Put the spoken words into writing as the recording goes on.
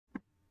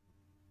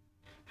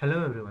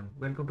Hello everyone,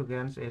 welcome to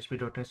Gyan's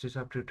ASP.NET C#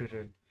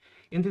 tutorial.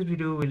 In this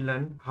video, we'll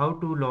learn how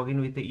to log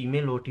in with the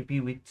email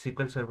OTP with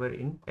SQL Server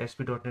in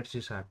ASP.NET C#.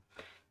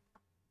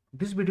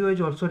 This video is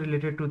also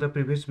related to the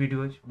previous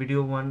videos.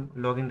 Video 1,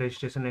 login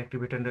registration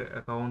activate and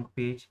account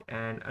page,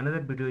 and another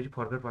video is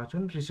forgot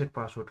password reset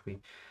password page.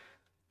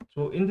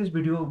 So in this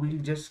video,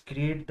 we'll just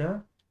create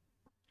the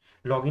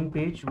login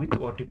page with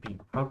OTP.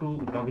 How to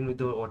log in with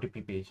the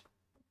OTP page.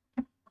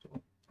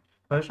 So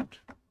first,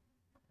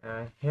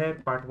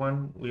 here part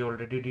 1 we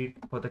already did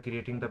for the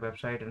creating the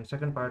website, and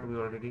second part we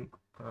already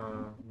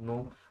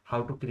know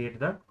how to create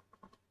the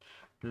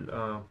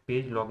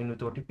page login with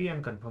OTP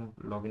and confirm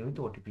login with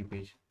OTP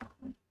page.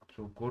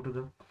 So go to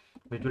the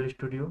Visual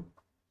Studio.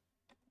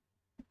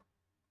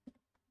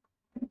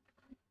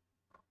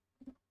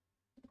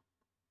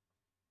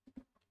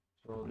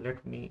 So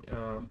let me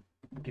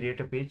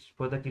create a page.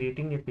 For the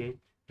creating a page,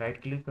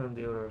 right click on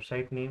your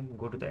site name,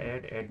 go to the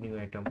add new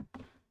item.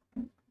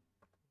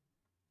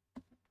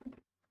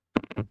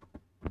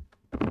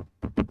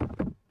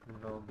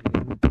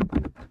 Login with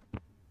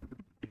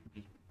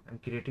OTP. I'm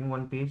creating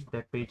one page.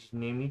 That page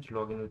name is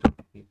login with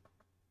OTP.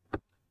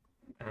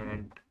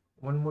 And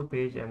one more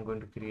page I'm going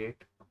to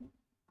create.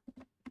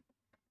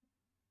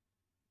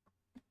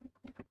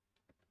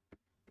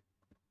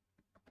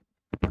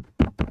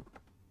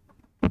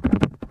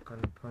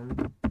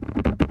 Confirm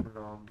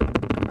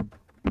login.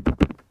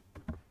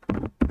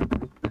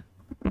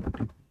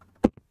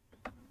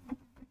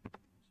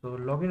 So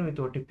login with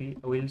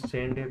OTP will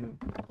send a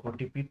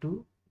OTP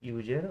to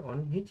user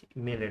on his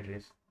email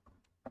address.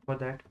 For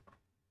that,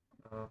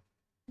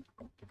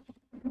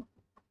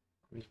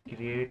 we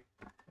create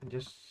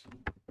just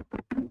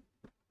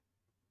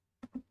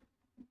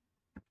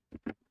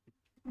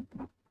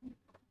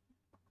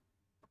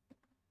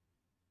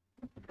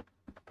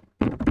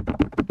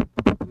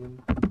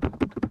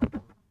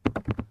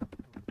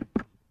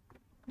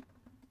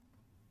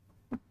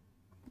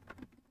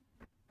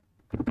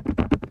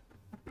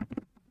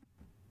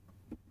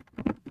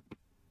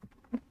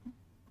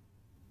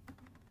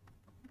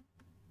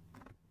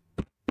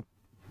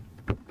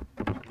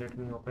let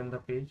me open the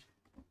page.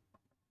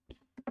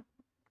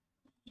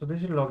 So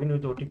this is login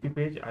with OTP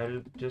page.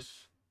 I'll just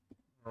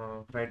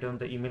write down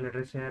the email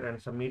address here and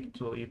submit,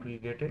 so it will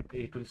get it.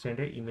 It will send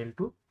an email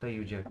to the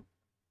user.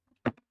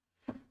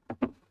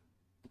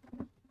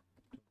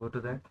 Go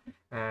to that,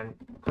 and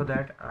for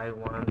that I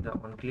want the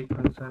on-click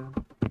function.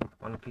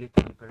 On-click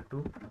equal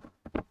to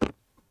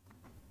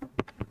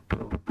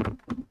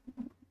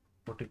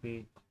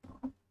OTP.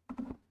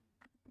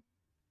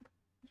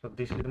 So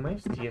this is my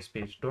CS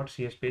page.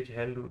 .cs page.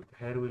 Here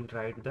we'll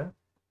write the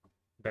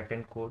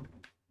backend code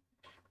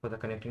for the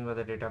connecting with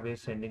the database,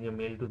 sending a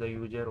mail to the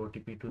user,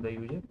 OTP to the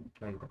user,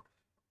 like that.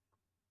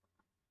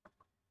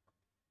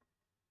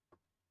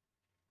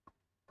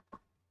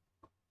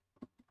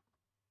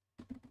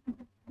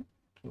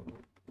 So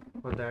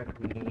for that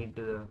we need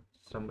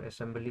some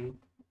assembly.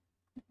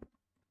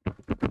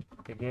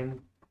 Again,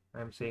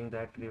 I'm saying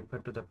that refer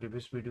to the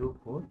previous video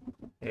for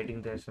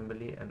adding the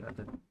assembly and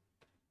other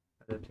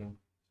thing.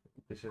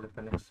 This is a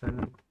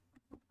connection.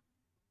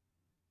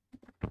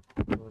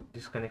 So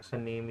this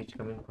connection name is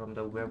coming from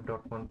the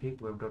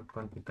web.config.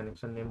 Web.config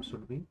connection name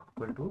should be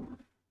equal to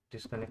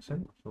this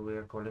connection. So we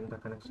are calling the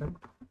connection.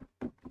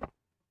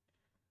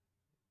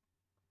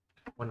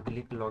 One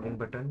click login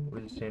button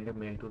will send a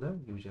mail to the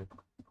user.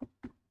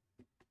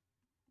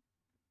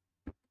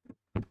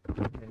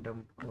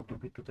 Random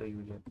OTP to the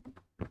user.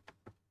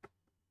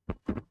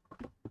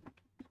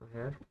 So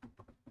here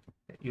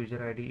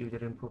user ID,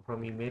 user info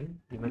from email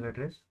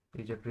address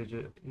is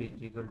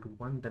equal to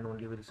 1, then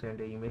only will send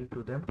an email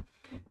to them.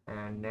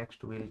 And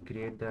next we'll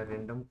create the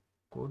random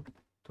code.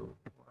 So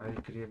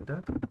I'll create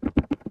the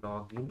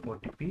login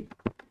OTP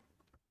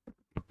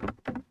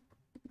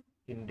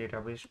in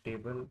database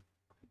table.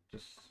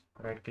 Just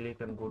right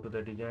click and go to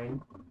the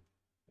design.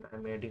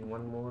 I'm adding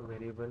one more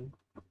variable,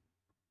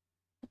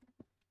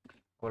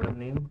 column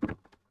name,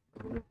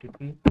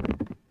 OTP,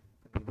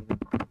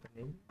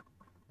 name,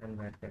 and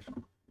varchar.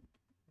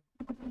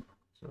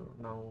 So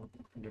now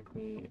let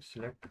me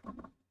select.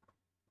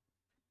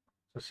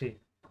 So see,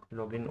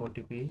 login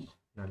OTP is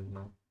null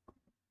now.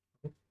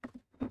 Okay.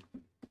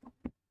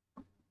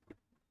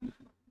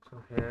 So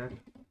here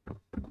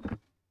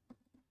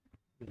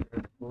we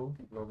have go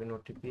login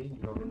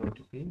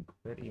OTP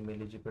where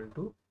email is equal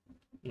to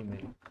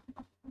email,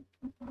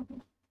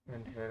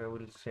 and here I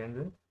will send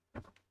the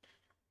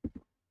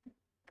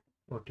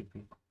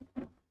OTP.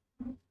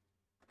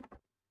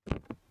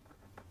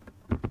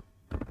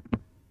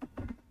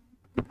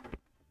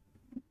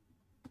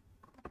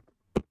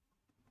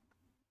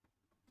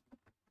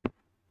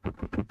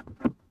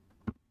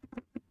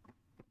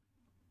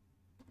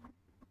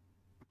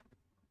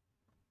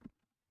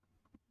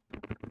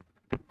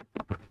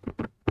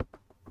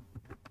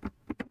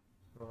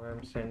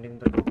 I'm sending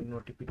the login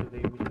OTP to the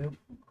user,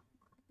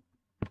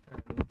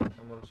 and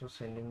I'm also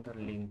sending the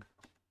link.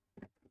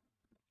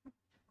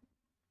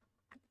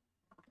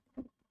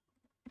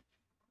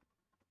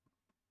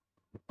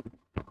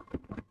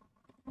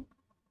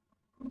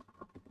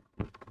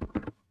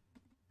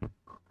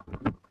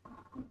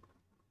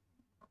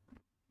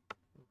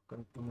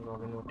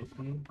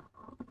 OTP.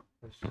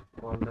 Let's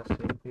call the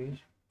same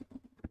page.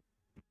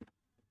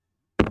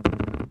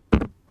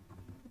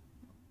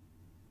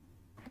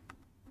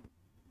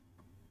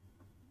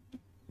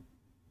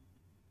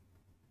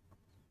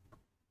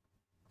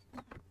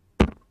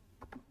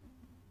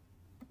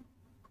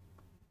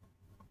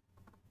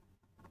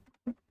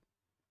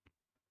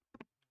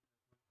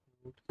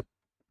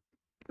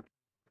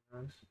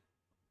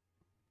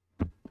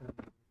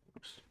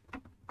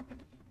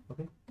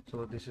 Okay,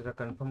 so this is a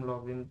confirm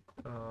login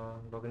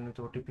with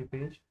OTP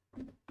page.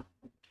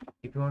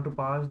 If you want to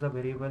pass the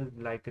variable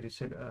like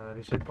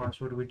reset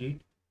password we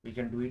did, we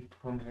can do it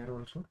from here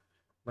also,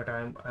 but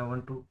I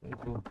want to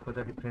go for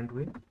the different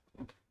way.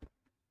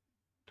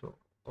 So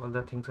all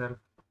the things are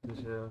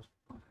this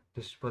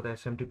is for the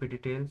SMTP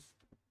details,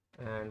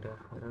 and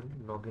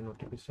login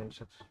OTP sent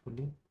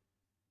successfully.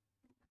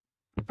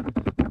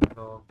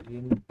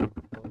 Login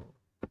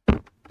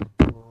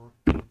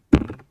OTP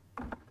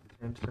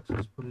sent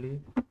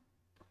successfully.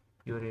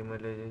 Your email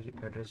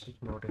address is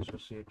not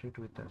associated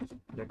with us.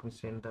 Let me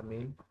send the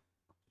mail.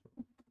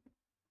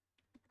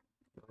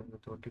 Login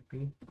with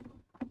OTP.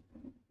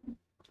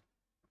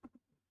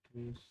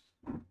 Please.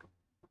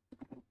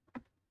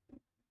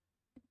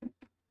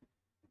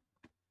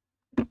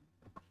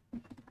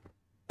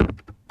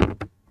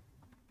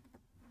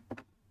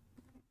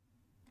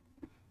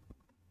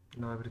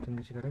 Now everything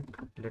is correct.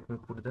 Let me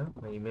put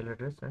my email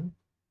address and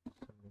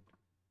submit.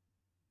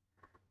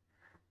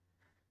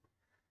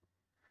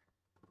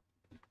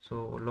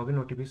 So login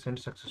OTP sent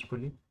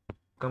successfully.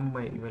 Come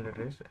my email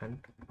address and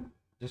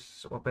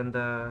just open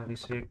the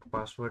reset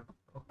password.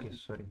 Okay,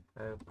 sorry,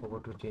 I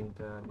forgot to change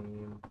the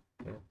name.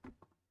 Yeah.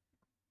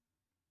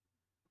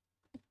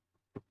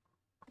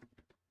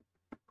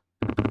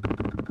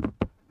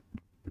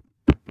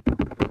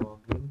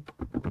 Login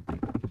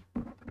OTP.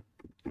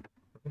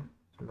 Okay,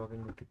 so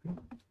login OTP.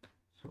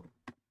 So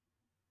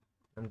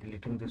I'm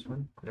deleting this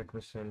one. Let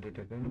me send it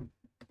again.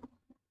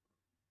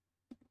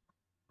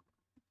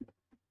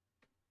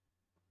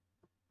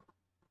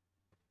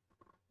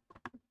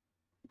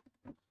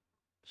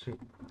 See,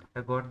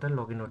 I got the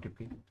login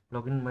OTP.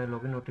 My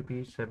login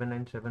OTP is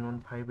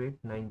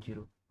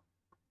 797158990.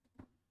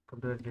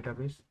 Come to the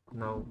database.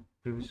 Now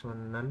previous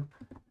one null.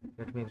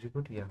 Let me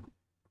execute. Yeah,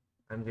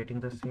 I'm getting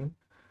the same.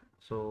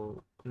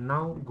 So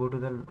now go to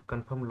the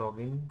confirm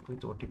login with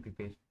OTP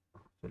page.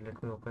 So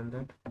let me open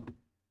that.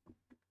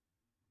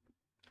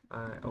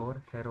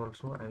 Or here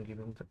also I'm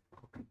giving the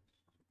okay.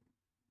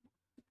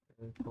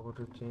 I forgot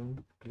to change.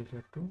 Click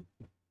here to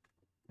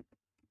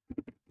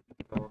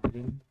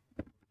login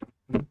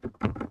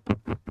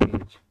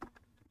page.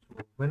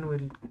 So when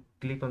we'll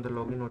click on the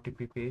login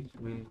OTP page,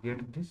 we'll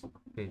get this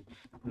page.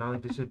 Now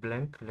this is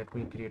blank. Let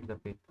me create the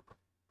page.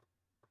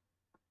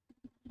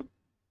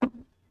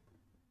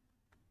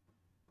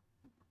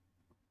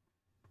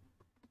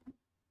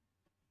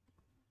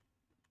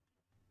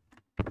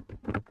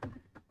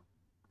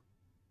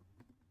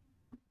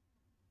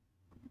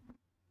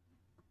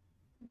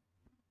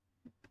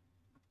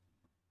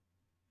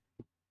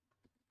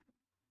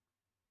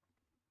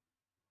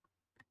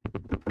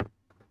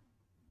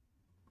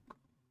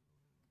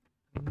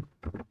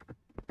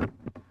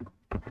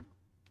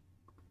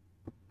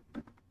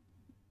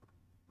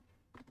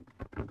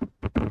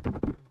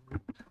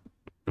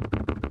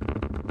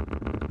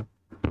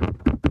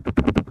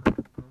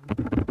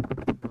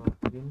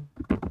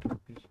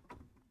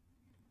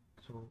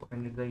 So I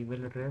need the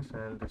email address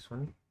and this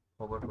one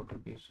forgot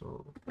OTP.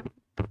 So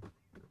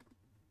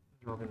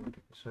login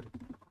OTP. Sorry,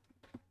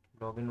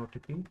 login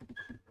OTP.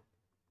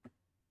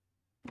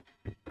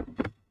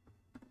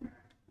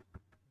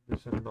 This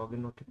is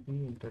login OTP.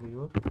 Enter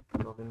your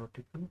login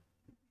OTP.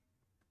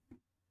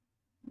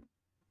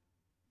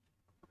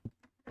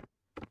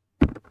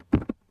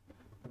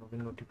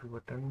 Login OTP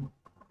button.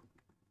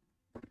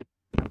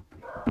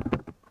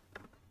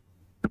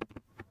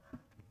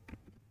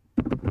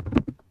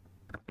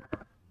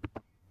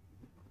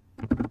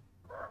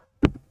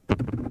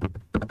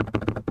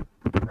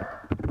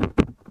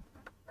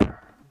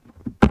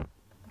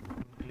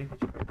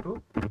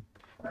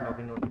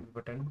 Login OTP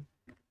button.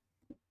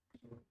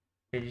 So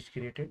page is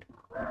created.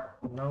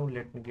 Now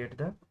let me get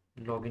the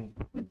login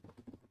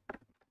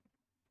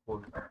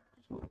code.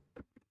 So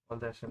all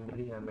the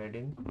assembly I'm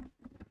adding.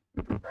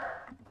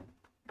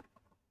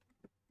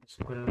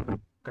 SQL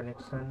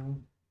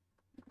connection.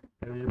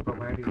 I will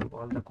provide you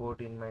all the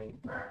code in my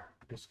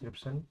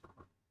description.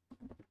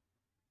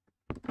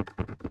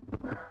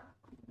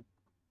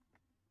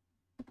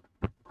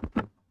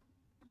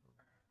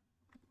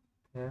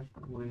 Here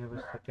we have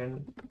a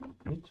second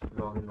which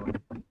login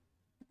OTP.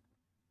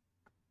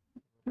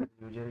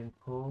 User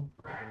info,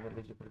 email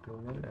eligible to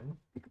email, and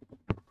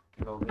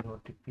login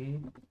OTP,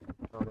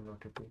 login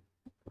OTP.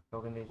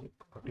 Login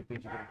OTP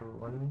is equal to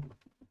 1.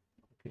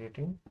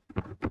 Creating.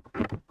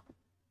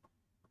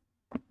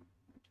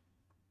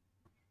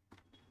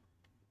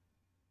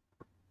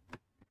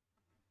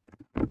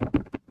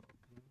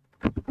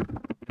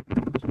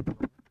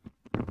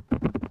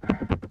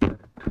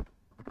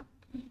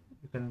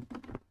 You can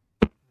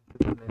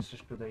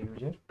access to the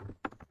user.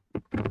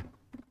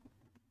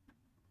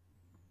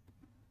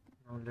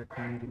 Now let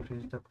me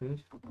refresh the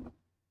page.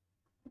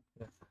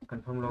 Yeah,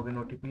 confirm login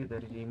OTP. There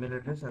is email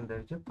address and there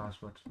is a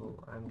password.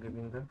 So I am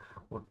giving the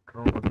wrong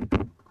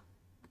OTP.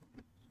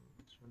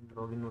 So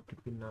login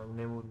OTP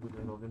name will be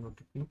the login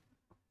OTP.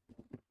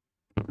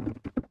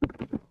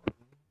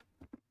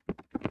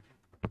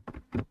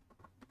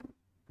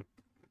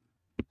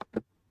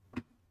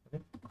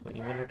 Okay, so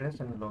email address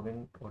and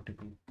login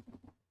OTP.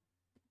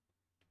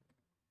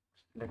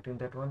 Selecting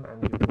that one, I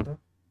am giving the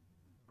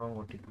wrong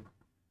OTP.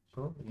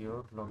 So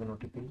your login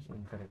OTP is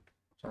incorrect.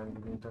 So I am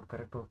giving the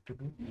correct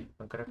OTP.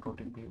 The correct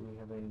OTP we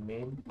have in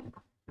mail.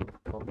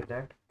 Copy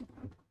that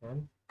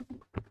and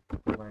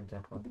provide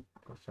that one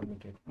for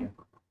submit it. Yeah,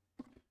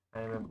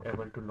 I am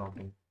able to log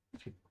in.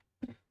 See,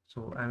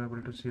 so I am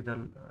able to see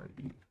the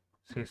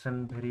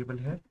session variable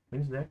here,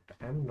 means that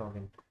I am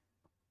logging.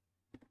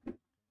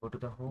 Go to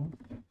the home.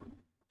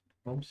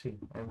 See,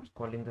 I am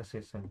calling the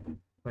session.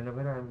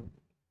 Whenever I am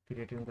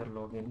creating the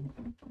login,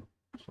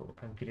 so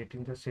I'm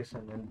creating the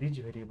session, and this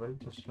variable,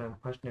 just my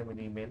first name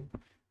and email,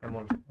 I'm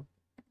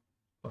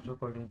also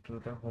calling to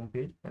the home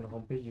page, and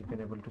home page you can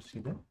able to see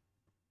the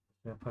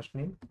first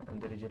name and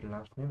there is a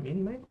last name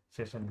in my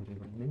session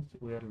variable, means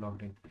we are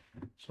logged in.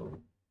 So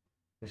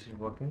this is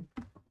working.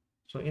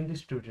 So in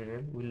this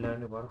tutorial we'll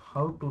learn about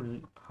how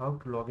to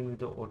log in with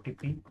the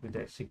OTP with the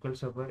SQL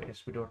Server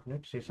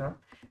ASP.NET C#,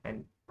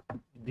 and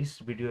this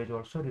video is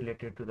also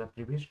related to the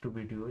previous two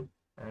videos,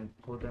 and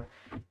for the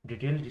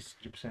detailed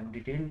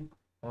description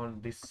on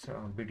this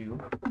video,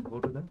 go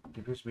to the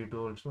previous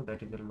video also,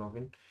 that is the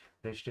login,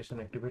 registration,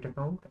 activate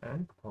account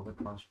and forget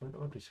password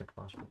or reset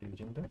password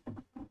using the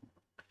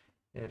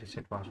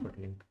reset password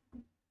link.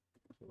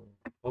 So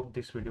hope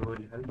this video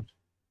will help.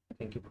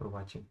 Thank you for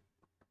watching.